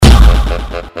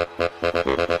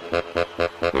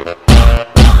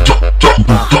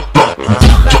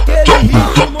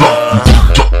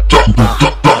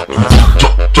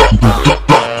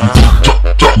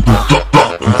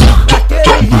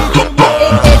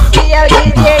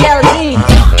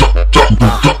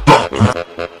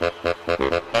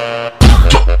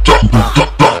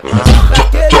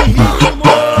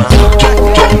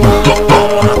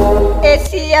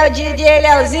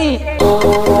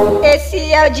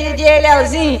DJ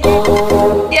Leozinho.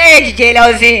 E aí, DJ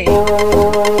Leozinho?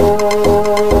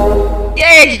 E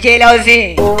aí, DJ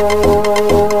Leozinho?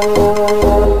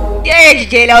 E aí,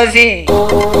 DJ Leozinho?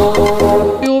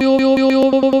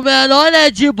 O menor é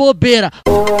de bobeira.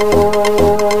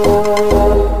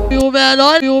 O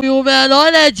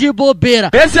menor é de bobeira.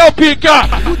 Esse é o pica.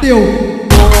 Fudeu.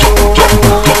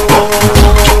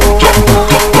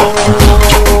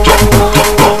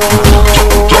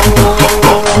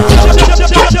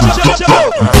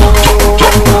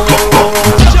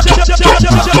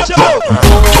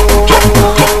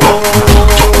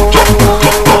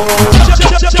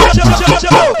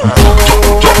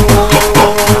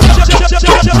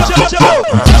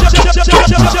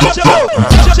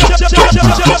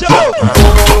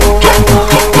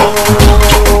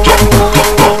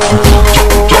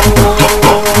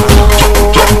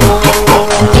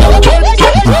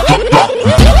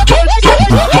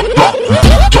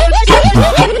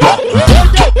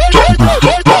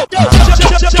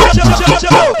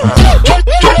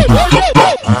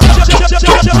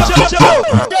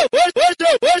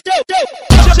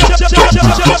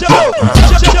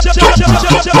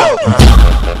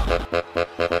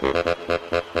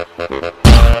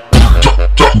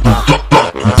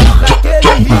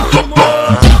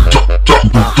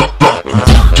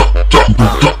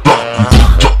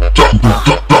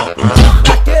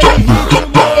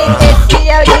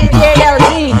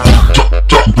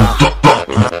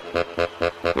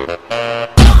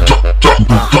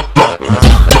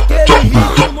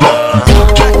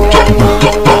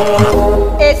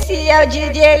 Esse é o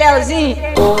DJ Leozinho.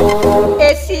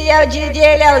 Esse é o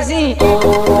DJ Leozinho.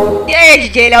 E aí,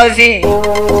 DJ Leozinho?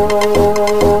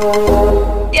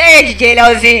 E aí, DJ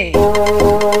Leozinho?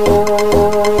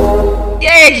 E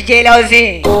aí, DJ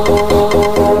Leozinho?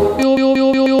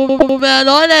 O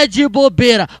menor é de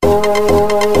bobeira.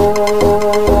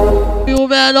 O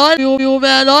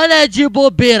menor é de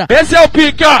bobeira. Esse é o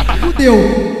pica.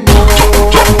 Fudeu.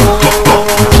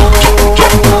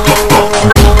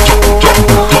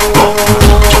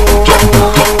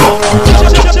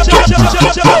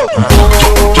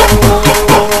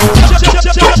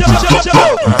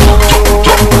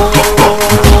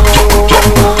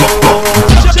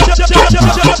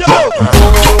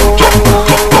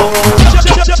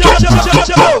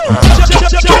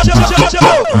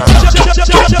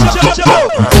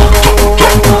 Chegou.